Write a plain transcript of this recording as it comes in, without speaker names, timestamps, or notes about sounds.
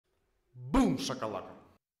Boom shakalaka.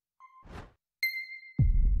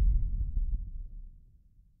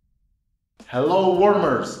 Hello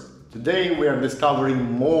warmers! Today we are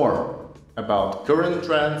discovering more about current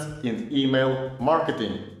trends in email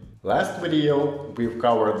marketing. Last video we've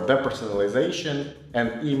covered the personalization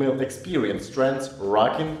and email experience trends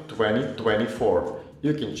rocking 2024.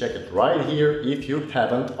 You can check it right here if you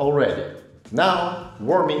haven't already. Now,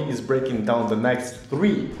 Warmy is breaking down the next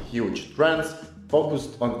 3 huge trends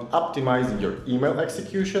focused on optimizing your email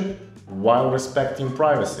execution while respecting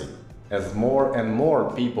privacy. As more and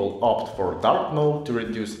more people opt for dark mode to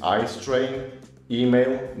reduce eye strain,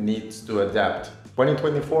 email needs to adapt.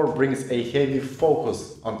 2024 brings a heavy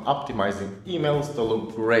focus on optimizing emails to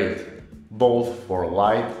look great, both for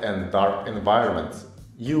light and dark environments.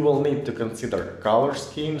 You will need to consider color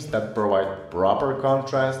schemes that provide proper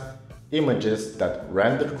contrast, images that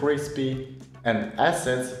render crispy, and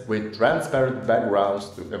assets with transparent backgrounds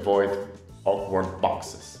to avoid awkward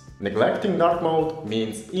boxes. Neglecting dark mode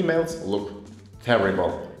means emails look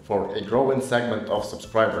terrible for a growing segment of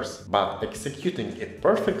subscribers, but executing it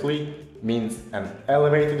perfectly means an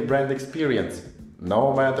elevated brand experience,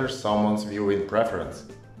 no matter someone's viewing preference.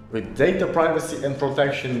 With data privacy and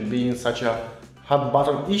protection being such a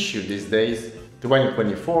hot-button issue these days,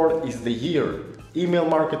 2024 is the year email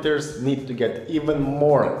marketers need to get even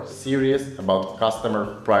more serious about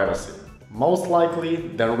customer privacy. Most likely,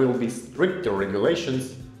 there will be stricter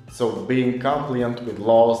regulations, so being compliant with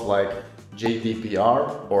laws like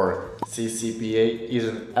GDRP or CCPA is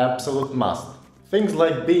an absolute must. Things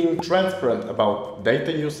like being transparent about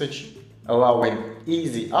data usage, allowing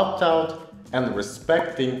easy opt-out, and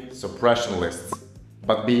respecting suppression lists.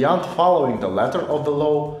 But beyond following the letter of the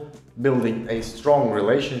law, building a strong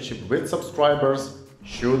relationship with subscribers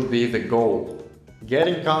should be the goal.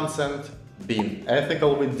 Getting consent, being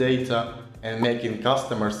ethical with data, and making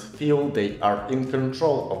customers feel they are in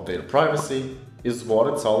control of their privacy is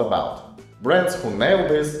what it's all about. Brands who nail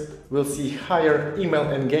this will see higher email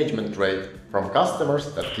engagement rate from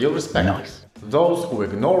customers that feel respected. Nice. Those who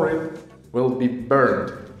ignore it will be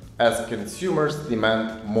burned as consumers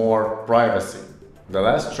demand more privacy. The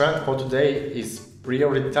last trend for today is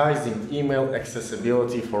prioritizing email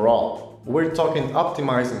accessibility for all. We're talking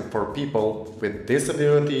optimizing for people with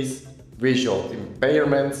disabilities, visual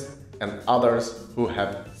impairments, and others who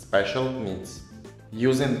have special needs.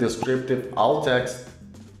 Using descriptive alt text,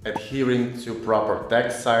 adhering to proper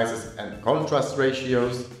text sizes and contrast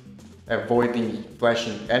ratios, avoiding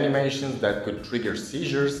flashing animations that could trigger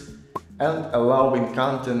seizures, and allowing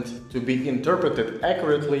content to be interpreted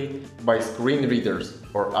accurately by screen readers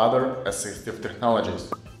or other assistive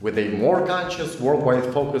technologies. With a more conscious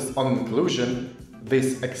worldwide focus on inclusion,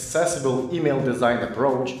 this accessible email design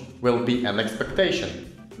approach will be an expectation,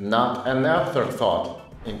 not an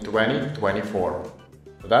afterthought in 2024.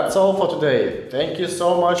 That's all for today. Thank you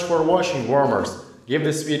so much for watching, warmers. Give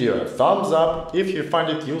this video a thumbs up if you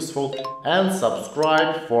find it useful and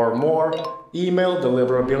subscribe for more email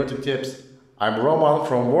deliverability tips. I'm Roman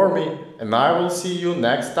from Warmy and I will see you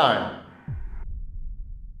next time.